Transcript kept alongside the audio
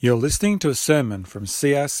You're listening to a sermon from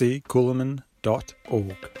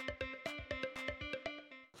crccooloman.org.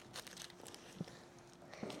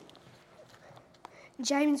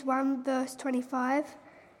 James 1 verse 25,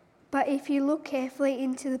 but if you look carefully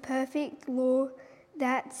into the perfect law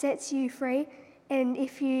that sets you free, and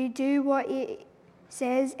if you do what it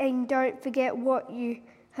says and don't forget what you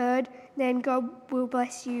heard, then God will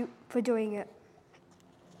bless you for doing it.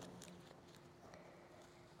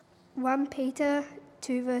 1 Peter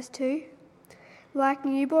 2 verse 2, like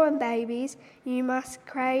newborn babies, you must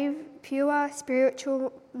crave pure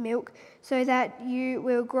spiritual milk so that you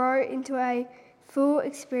will grow into a full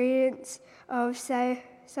experience of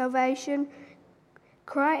salvation.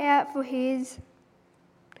 Cry out for his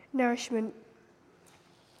nourishment.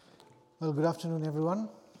 Well, good afternoon, everyone.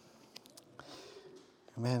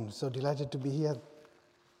 Amen. So delighted to be here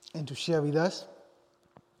and to share with us.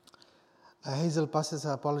 Hazel passes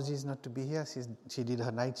her apologies not to be here. She did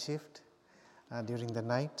her night shift during the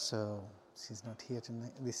night, so she's not here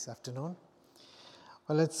this afternoon.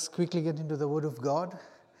 Well, let's quickly get into the Word of God.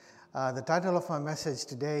 The title of my message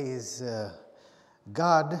today is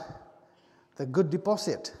God, the Good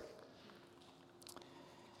Deposit.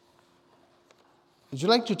 Would you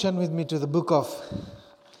like to turn with me to the book of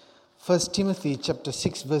 1 Timothy chapter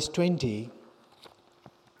 6 verse 20?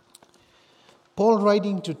 Paul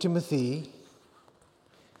writing to Timothy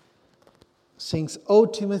sings, O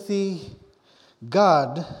Timothy,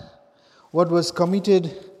 guard what was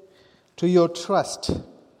committed to your trust.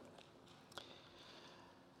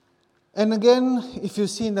 And again, if you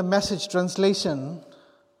see in the Message translation,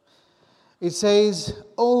 it says,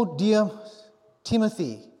 O dear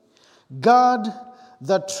Timothy, guard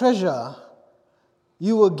the treasure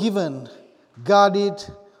you were given, guard it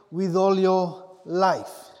with all your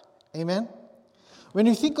life. Amen? When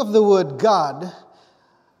you think of the word guard,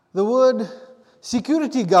 the word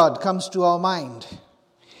security guard comes to our mind.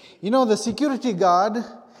 You know, the security guard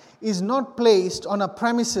is not placed on a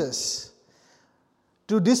premises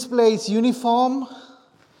to display its uniform,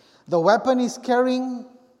 the weapon is carrying.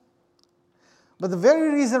 But the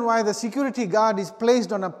very reason why the security guard is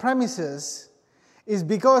placed on a premises is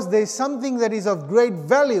because there is something that is of great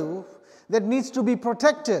value that needs to be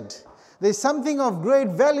protected. There is something of great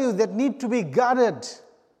value that needs to be guarded.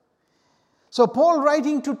 So Paul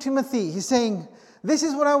writing to Timothy, he's saying, this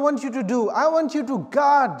is what I want you to do. I want you to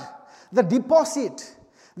guard the deposit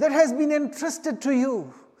that has been entrusted to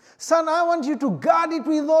you. Son, I want you to guard it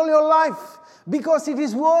with all your life because it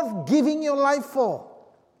is worth giving your life for.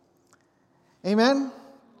 Amen?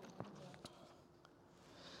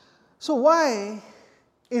 So why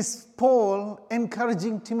is Paul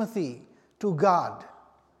encouraging Timothy to guard?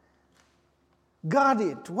 Guard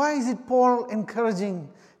it. Why is it Paul encouraging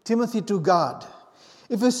Timothy to guard?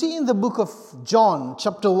 If you see in the book of John,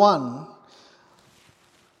 chapter 1,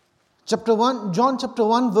 John chapter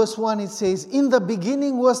 1 verse 1, it says, in the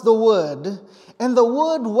beginning was the Word, and the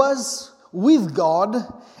Word was with God,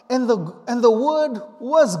 and the Word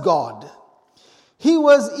was God. He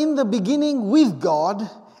was in the beginning with God,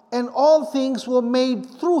 and all things were made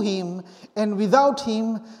through him, and without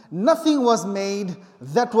him nothing was made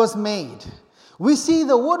that was made. We see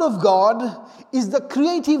the Word of God is the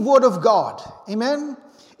creative Word of God. Amen?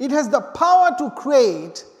 It has the power to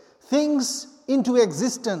create things into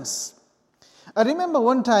existence. I remember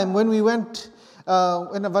one time when we went,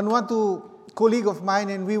 when a Vanuatu colleague of mine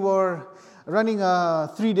and we were running a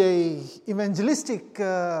 3-day evangelistic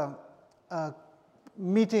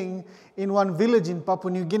meeting in one village in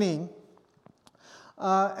Papua New Guinea.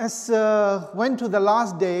 As went to the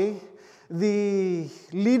last day, the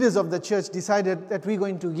leaders of the church decided that we're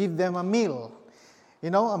going to give them a meal. You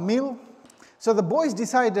know, a meal. So the boys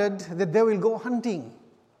decided that they will go hunting.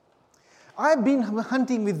 I've been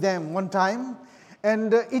hunting with them one time,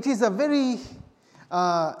 and it is a very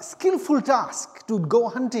skillful task to go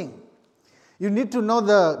hunting. You need to know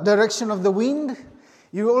the direction of the wind.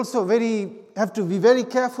 You also have to be very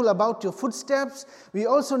careful about your footsteps. We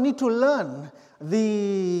also need to learn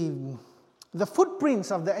the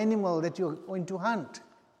footprints of the animal that you're going to hunt.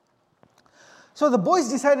 So the boys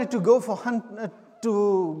decided to go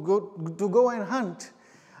and hunt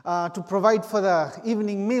to provide for the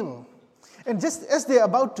evening meal. And just as they're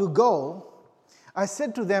about to go, I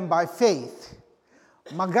said to them by faith,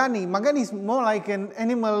 Magani is more like an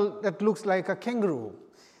animal that looks like a kangaroo.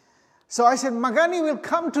 So I said, Magani will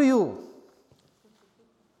come to you.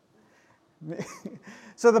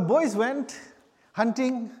 So the boys went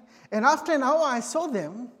hunting, and after an hour I saw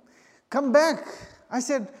them come back. I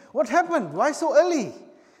said, what happened? Why so early?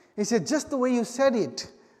 He said, just the way you said it.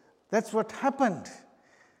 That's what happened.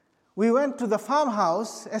 we went to the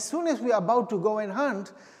farmhouse. As soon as we were about to go and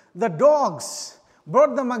hunt, the dogs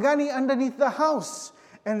brought the magani underneath the house.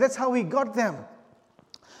 And that's how we got them.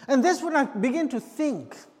 And that's when I begin to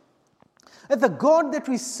think that the God that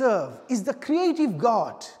we serve is the creative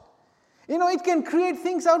God. It can create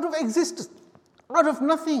things out of existence, out of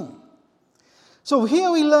nothing. So here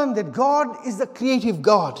we learn that God is the creative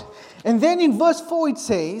God. And then in verse 4 it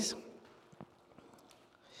says,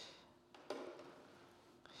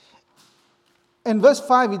 in verse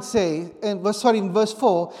 5 it says, in verse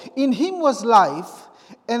 4, in him was life,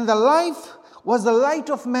 and the life was the light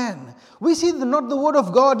of man. We see that not the word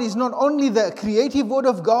of God is not only the creative word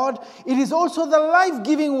of God, it is also the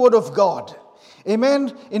life-giving word of God.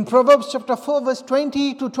 Amen. In Proverbs chapter 4 verse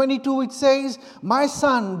 20 to 22 it says, my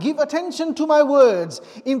son, give attention to my words,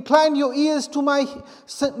 incline your ears to my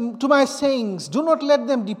sayings, do not let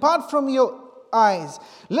them depart from your eyes,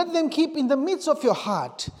 let them keep in the midst of your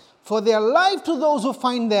heart, for they are life to those who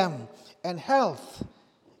find them, and health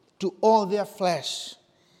to all their flesh.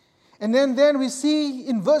 And then we see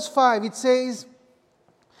in verse 5 it says,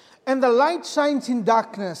 and the light shines in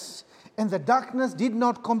darkness, and the darkness did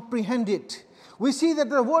not comprehend it. We see that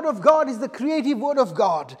the word of God is the creative word of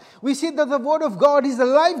God. We see that the word of God is the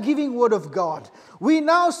life-giving word of God. We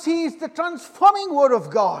now see it's the transforming word of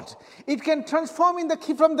God. It can transform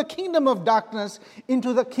from the kingdom of darkness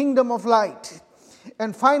into the kingdom of light.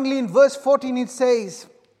 And finally in verse 14 it says,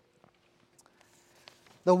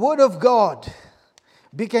 the word of God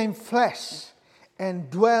became flesh and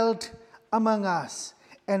dwelt among us,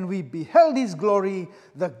 and we beheld his glory,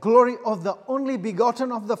 the glory of the only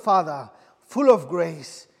begotten of the Father, full of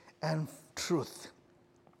grace and truth.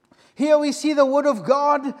 Here we see the word of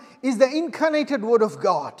God is the incarnated word of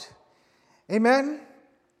God. Amen.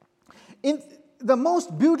 In the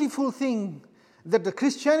most beautiful thing that the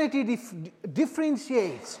Christianity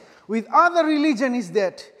differentiates with other religion is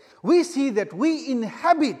that we see that we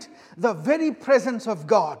inhabit the very presence of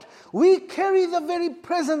God. We carry the very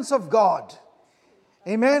presence of God.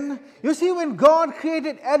 Amen. You see, when God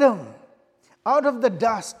created Adam out of the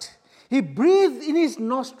dust, he breathed in his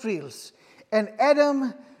nostrils, and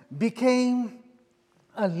Adam became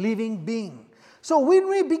a living being. So when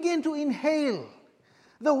we begin to inhale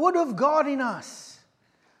the word of God in us,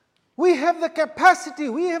 we have the capacity,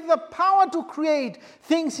 we have the power to create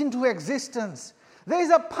things into existence. There is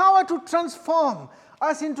a power to transform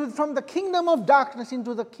us from the kingdom of darkness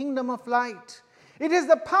into the kingdom of light. It is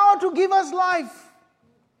the power to give us life.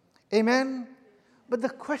 Amen. But the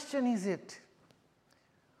question is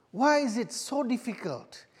why is it so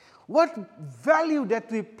difficult? What value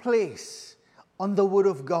that we place on the word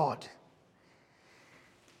of God?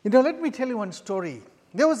 Let me tell you one story.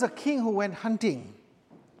 There was a king who went hunting.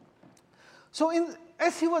 So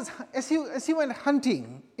as he went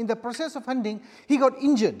hunting, in the process of hunting, he got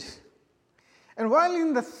injured. And while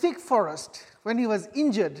in the thick forest, when he was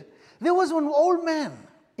injured, there was one old man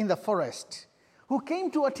in the forest who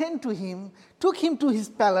came to attend to him, took him to his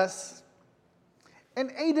palace,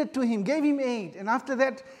 and aided to him, gave him aid. And after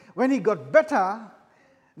that, when he got better,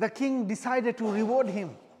 the king decided to reward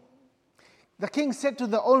him. The king said to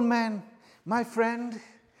the old man, my friend,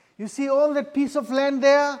 you see all that piece of land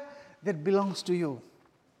there? That belongs to you.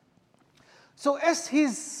 So as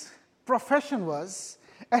his profession was,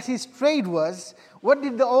 as his trade was, what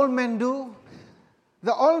did the old man do?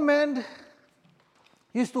 The old man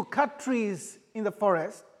used to cut trees in the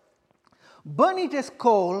forest, burn it as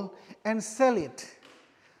coal, and sell it.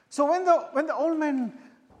 So when the old man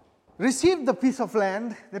received the piece of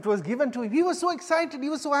land that was given to him, he was so excited, he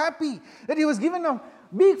was so happy that he was given a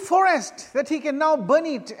big forest that he can now burn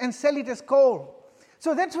it and sell it as coal.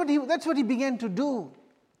 So that's what he began to do.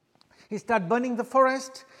 He started burning the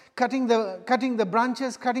forest, cutting the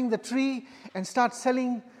branches, cutting the tree, and start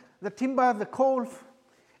selling the timber, the coal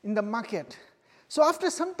in the market. So after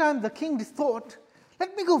some time, the king thought,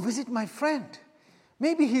 let me go visit my friend.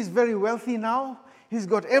 Maybe he's very wealthy now. He's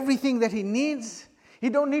got everything that he needs. He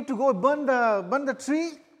don't need to go burn the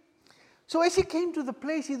tree. So as he came to the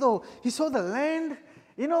place, he saw the land,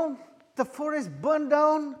 the forest burned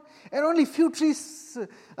down, and only few trees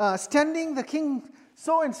standing. The king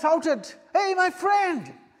saw and shouted, hey, my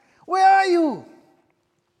friend, where are you?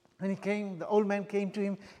 And the old man came to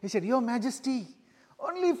him. He said, Your Majesty,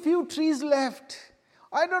 only a few trees left.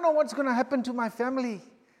 I don't know what's going to happen to my family.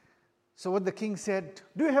 So what the king said,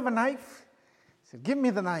 do you have a knife? He said, give me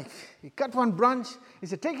the knife. He cut one branch. He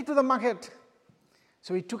said, take it to the market.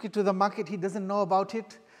 So he took it to the market. He doesn't know about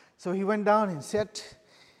it. So he went down and sat.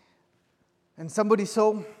 And somebody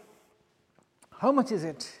saw, how much is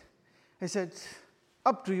it? He said,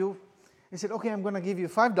 up to you. He said, okay, I'm going to give you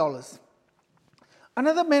 $5.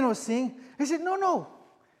 Another man was saying, he said, no,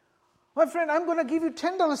 my friend, I'm going to give you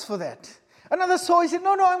 $10 for that. Another saw, he said,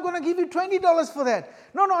 no, I'm going to give you $20 for that.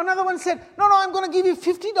 No, another one said, no, I'm going to give you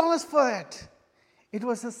 $50 for that. It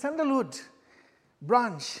was a sandalwood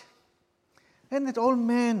branch. And that old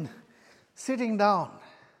man sitting down,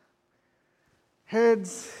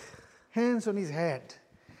 hands on his head,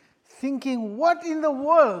 thinking, what in the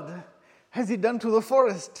world has he done to the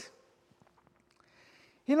forest?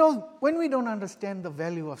 You know, when we don't understand the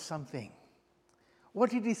value of something,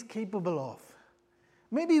 what it is capable of,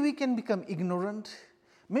 maybe we can become ignorant,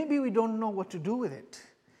 maybe we don't know what to do with it,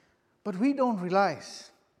 but we don't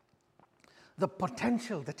realize the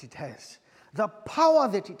potential that it has, the power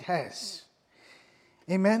that it has.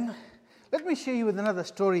 Amen? Let me share you with another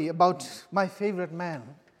story about my favorite man.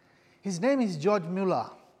 His name is George Muller.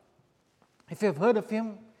 If you've heard of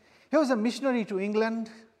him, he was a missionary to England,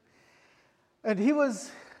 and he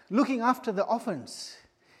was looking after the orphans.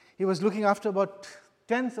 He was looking after about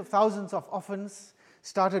tens of thousands of orphans,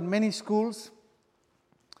 started many schools.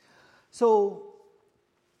 So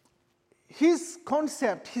his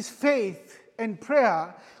concept, his faith and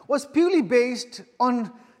prayer was purely based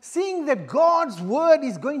on seeing that God's word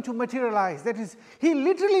is going to materialize. That is, he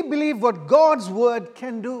literally believed what God's word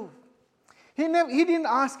can do. He didn't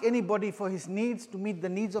ask anybody for his needs, to meet the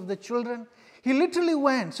needs of the children. He literally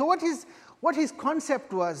went. So what his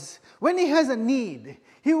concept was, when he has a need,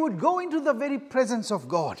 he would go into the very presence of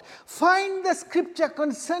God, find the scripture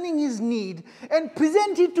concerning his need, and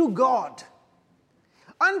present it to God.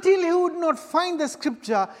 Until he would not find the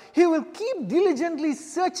scripture, he will keep diligently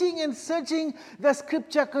searching the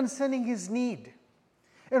scripture concerning his need.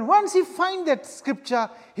 And once he finds that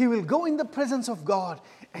scripture, he will go in the presence of God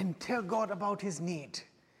and tell God about his need.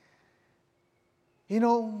 You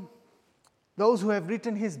know, those who have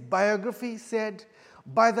written his biography said,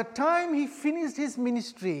 by the time he finished his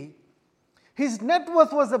ministry, his net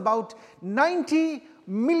worth was about $90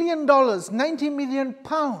 million, 90 million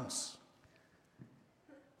pounds.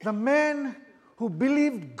 The man who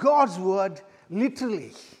believed God's word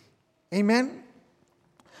literally. Amen?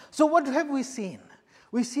 So what have we seen?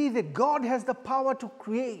 We see that God has the power to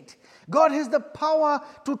create. God has the power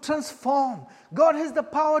to transform. God has the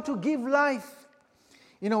power to give life.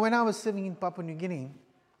 You know, when I was serving in Papua New Guinea,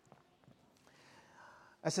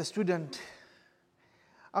 as a student,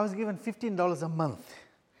 I was given $15 a month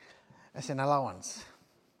as an allowance.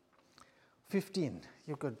 15.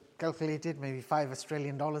 You could calculate it, maybe $5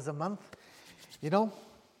 Australian a month, you know.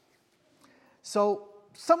 So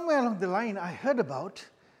somewhere along the line, I heard about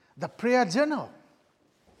the prayer journal.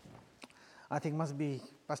 I think must be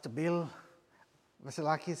Pastor Bill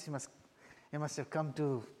Vasilakis. He must have come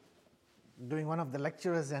to doing one of the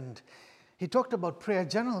lectures, and he talked about prayer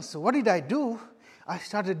journals. So what did I do? I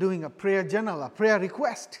started doing a prayer journal, a prayer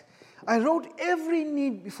request. I wrote every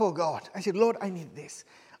need before God. I said, Lord, I need this.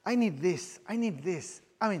 I need this. I need this.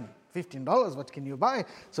 I mean, $15, what can you buy?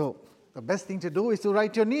 So the best thing to do is to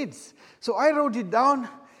write your needs. So I wrote it down,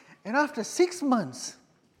 and after 6 months,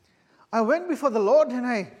 I went before the Lord and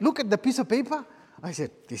I looked at the piece of paper. I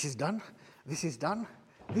said, this is done, this is done,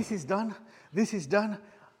 this is done, this is done.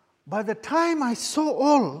 By the time I saw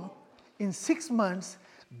all, in 6 months,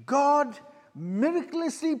 God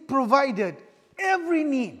miraculously provided every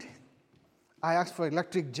need. I asked for an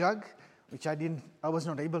electric jug, which I was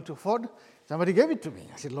not able to afford. Somebody gave it to me.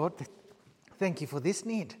 I said, Lord, thank you for this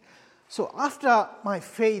need. So after my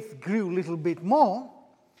faith grew a little bit more,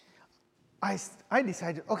 I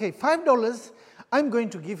decided, okay, $5 I'm going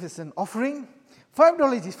to give as an offering.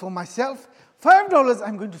 $5 is for myself. $5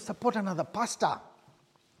 I'm going to support another pastor.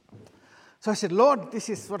 So I said, Lord, this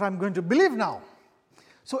is what I'm going to believe now.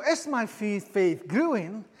 So as my faith grew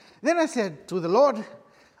in, then I said to the Lord,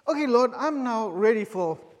 okay, Lord, I'm now ready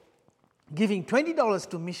for giving $20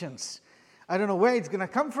 to missions. I don't know where it's going to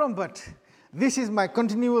come from, but this is my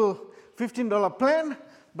continual $15 plan.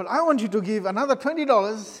 But I want you to give another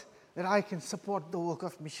 $20 that I can support the work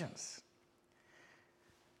of missions.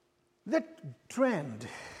 That trend,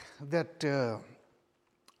 that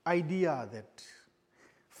idea, that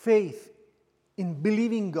faith in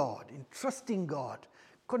believing God, in trusting God,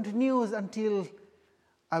 continues until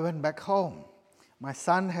I went back home. My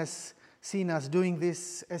son has seen us doing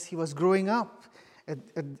this as he was growing up.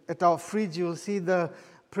 At our fridge, you'll see the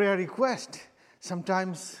prayer request.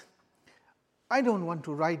 Sometimes I don't want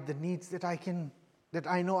to write the needs that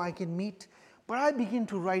I know I can meet, but I begin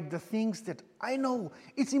to write the things that I know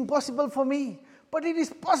it's impossible for me, but it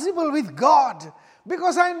is possible with God,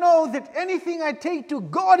 because I know that anything I take to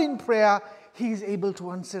God in prayer, He is able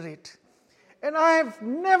to answer it. And I have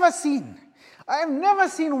never seen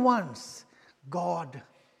once God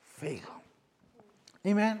fail.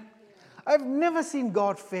 Amen? I've never seen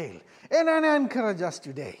God fail. And I encourage us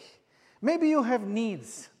today. Maybe you have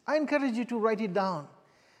needs. I encourage you to write it down.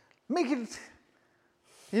 Make it,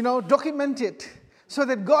 document it so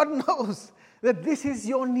that God knows that this is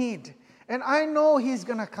your need. And I know He's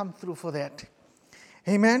going to come through for that.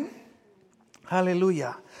 Amen?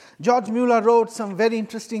 Hallelujah. George Mueller wrote some very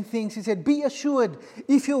interesting things. He said, be assured,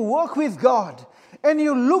 if you walk with God and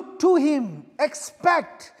you look to Him,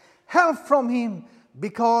 expect help from Him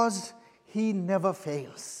because He never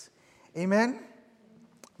fails. Amen?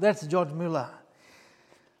 That's George Mueller.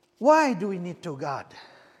 Why do we need to God?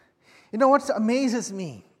 What amazes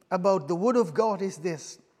me about the Word of God is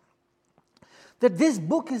this, that this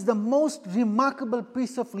book is the most remarkable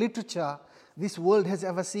piece of literature this world has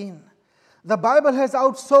ever seen. The Bible has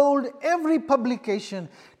outsold every publication,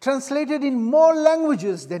 translated in more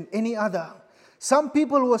languages than any other. Some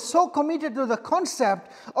people were so committed to the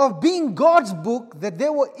concept of being God's book that they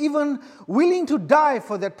were even willing to die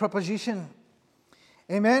for that proposition.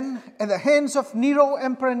 Amen. At the hands of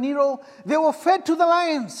Emperor Nero, they were fed to the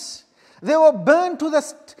lions. They were burned to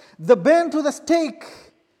the stake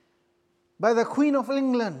by the Queen of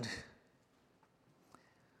England.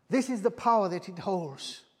 This is the power that it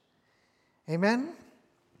holds. Amen.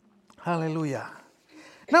 Hallelujah.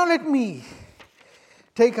 Now let me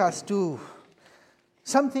take us to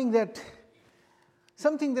something that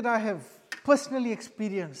I have personally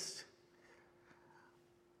experienced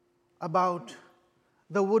about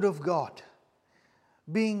the Word of God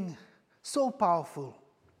being so powerful.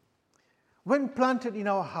 When planted in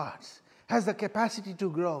our hearts, has the capacity to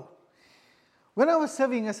grow. When I was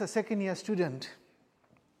serving as a second-year student,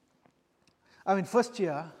 first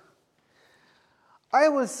year, I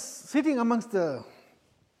was sitting amongst the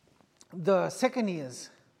second years.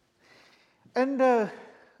 And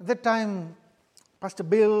that time, Pastor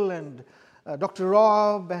Bill and Dr.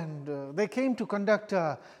 Rob, and they came to conduct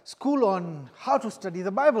a school on how to study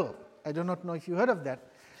the Bible. I do not know if you heard of that.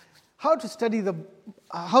 How to study the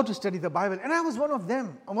Bible. And I was one of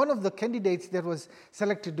them, one of the candidates that was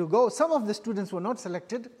selected to go. Some of the students were not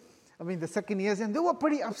selected, the second years, and they were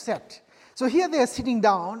pretty upset. So here they are sitting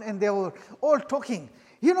down, and they were all talking.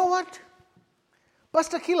 You know what?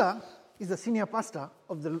 Pastor Killer is the senior pastor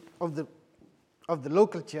of the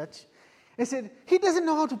local church. He said, he doesn't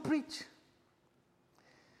know how to preach.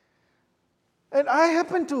 And I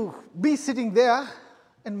happened to be sitting there,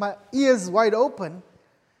 and my ears wide open,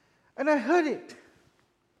 and I heard it.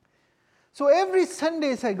 So every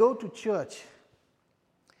Sundays I go to church,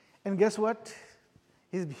 and guess what?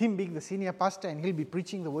 Him being the senior pastor, and he'll be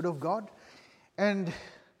preaching the Word of God. And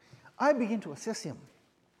I begin to assess him.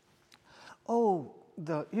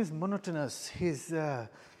 He's monotonous. His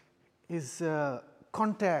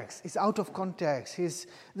context is out of context.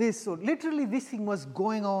 So literally this thing was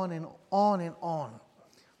going on and on and on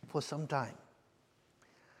for some time.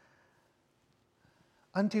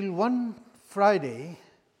 Until one Friday,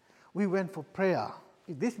 we went for prayer.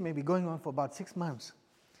 This may be going on for about 6 months.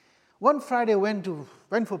 One Friday went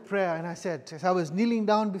for prayer, and I said, as I was kneeling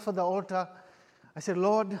down before the altar, I said,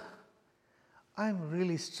 Lord, I'm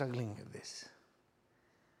really struggling with this.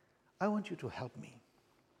 I want you to help me.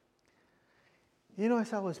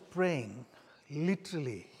 As I was praying,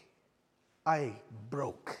 literally, I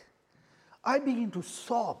broke. I began to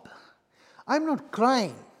sob. I'm not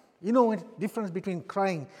crying. The difference between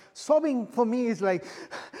crying. Sobbing for me is like,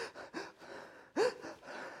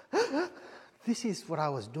 this is what I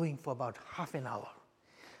was doing for about half an hour.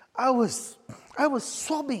 I was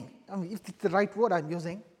sobbing. If it's the right word I'm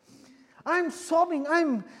using. I'm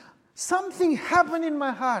sobbing. Something happened in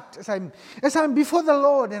my heart as I'm before the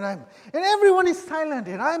Lord, and everyone is silent,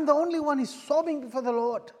 and I'm the only one who's sobbing before the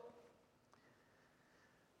Lord.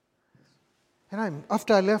 And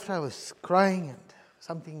after I left, I was crying, and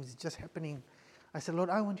something was just happening. I said, Lord,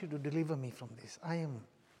 I want you to deliver me from this. I'm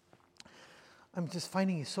just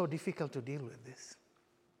finding it so difficult to deal with this.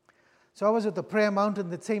 So I was at the prayer mountain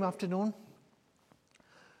that same afternoon,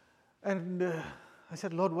 and I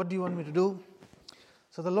said, Lord, what do you want me to do?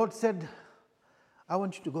 So the Lord said, I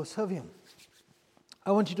want you to go serve Him.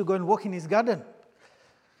 I want you to go and walk in His garden.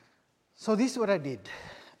 So this is what I did.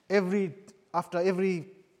 After every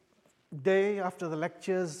day, after the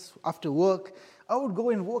lectures, after work, I would go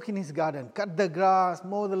and walk in His garden, cut the grass,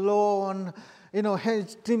 mow the lawn,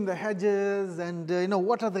 trim the hedges, and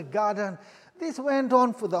water the garden. This went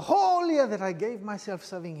on for the whole year that I gave myself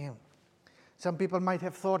serving Him. Some people might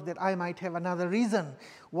have thought that I might have another reason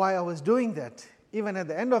why I was doing that. Even at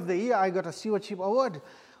the end of the year, I got a stewardship award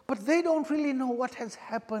but they don't really know what has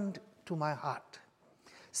happened to my heart.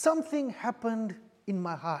 Something happened in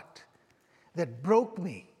my heart that broke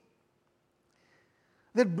me.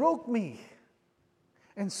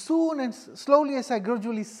 And soon and slowly, as I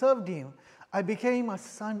gradually served Him, I became a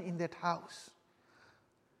son in that house.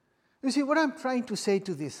 You see, what I'm trying to say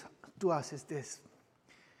to us is this.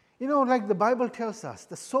 You know, like the Bible tells us,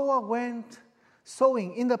 the sower went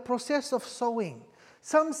sowing. In the process of sowing,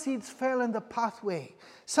 some seeds fell on the pathway.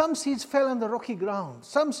 Some seeds fell on the rocky ground.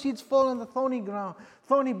 Some seeds fell on the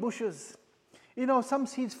thorny bushes. You know, some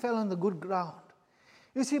seeds fell on the good ground.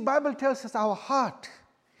 You see, Bible tells us our heart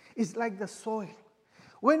is like the soil.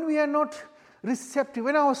 When we are not receptive,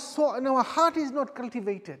 when our heart is not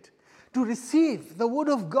cultivated to receive the word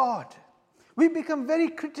of God, we become very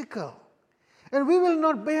critical and we will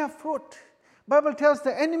not bear fruit. Bible tells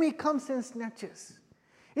the enemy comes and snatches.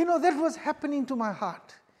 You know, that was happening to my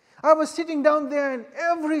heart. I was sitting down there, and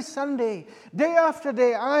every Sunday, day after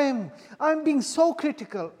day, I'm being so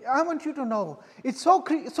critical. I want you to know, it's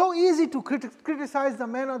so easy to criticize the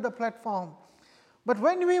man on the platform. But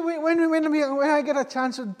when I get a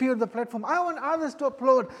chance to be on the platform, I want others to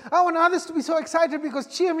applaud. I want others to be so excited because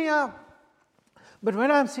cheer me up. But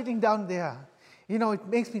when I'm sitting down there, you know, it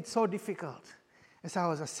makes me so difficult as I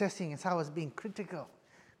was assessing, as I was being critical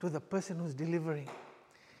to the person who's delivering.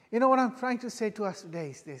 You know what I'm trying to say to us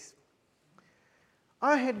today is this.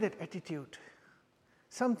 I had that attitude,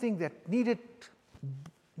 something that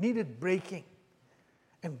needed breaking,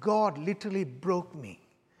 and God literally broke me.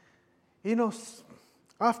 You know,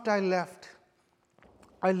 after I left,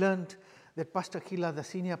 I learned that Pastor Kila, the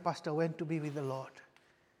senior pastor, went to be with the Lord.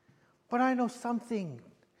 But I know something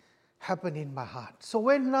happened in my heart. So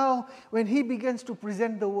when he begins to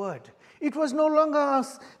present the word, it was no longer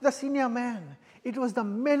us, the senior man. It was the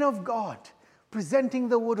men of God presenting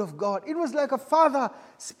the word of God. It was like a father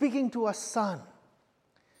speaking to a son.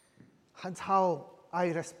 That's how I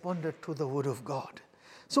responded to the word of God.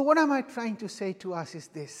 So what am I trying to say to us is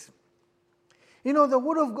this. You know, the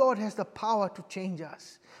word of God has the power to change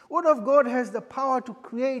us. Word of God has the power to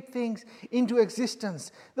create things into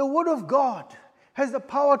existence. The word of God has the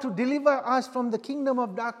power to deliver us from the kingdom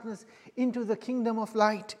of darkness into the kingdom of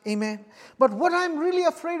light. Amen. But what I'm really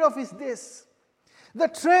afraid of is this. The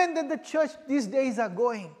trend that the church these days are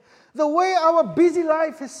going. The way our busy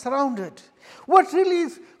life is surrounded. What really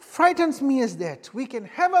frightens me is that we can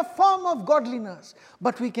have a form of godliness,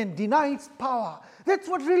 but we can deny its power. That's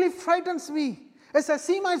what really frightens me. As I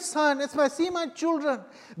see my son, as I see my children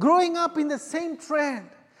growing up in the same trend,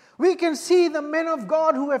 we can see the men of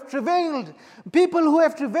God who have travailed, people who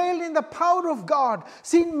have travailed in the power of God,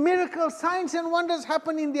 seen miracles, signs and wonders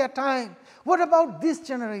happen in their time. What about this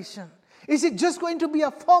generation? Is it just going to be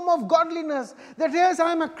a form of godliness that yes,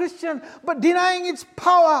 I'm a Christian, but denying its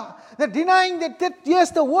power, that denying that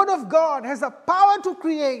yes, the Word of God has the power to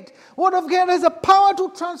create, Word of God has the power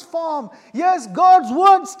to transform. Yes, God's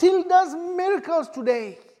Word still does miracles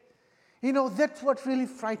today. You know, that's what really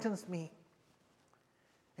frightens me.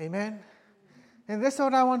 Amen? And that's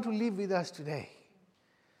what I want to leave with us today.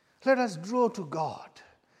 Let us draw to God.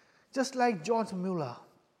 Just like George Mueller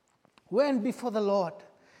went before the Lord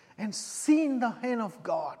and seen the hand of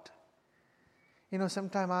God. You know,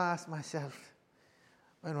 sometimes I ask myself,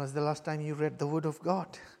 when was the last time you read the Word of God?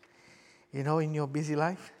 You know, in your busy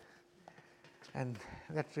life? And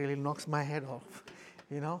that really knocks my head off,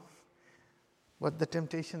 you know. But the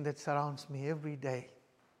temptation that surrounds me every day,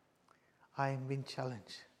 I am being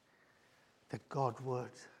challenged that God's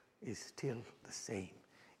Word is still the same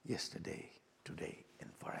yesterday, today,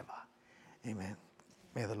 and forever. Amen.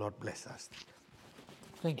 May the Lord bless us.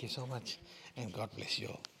 Thank you so much, and God bless you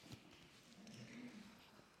all.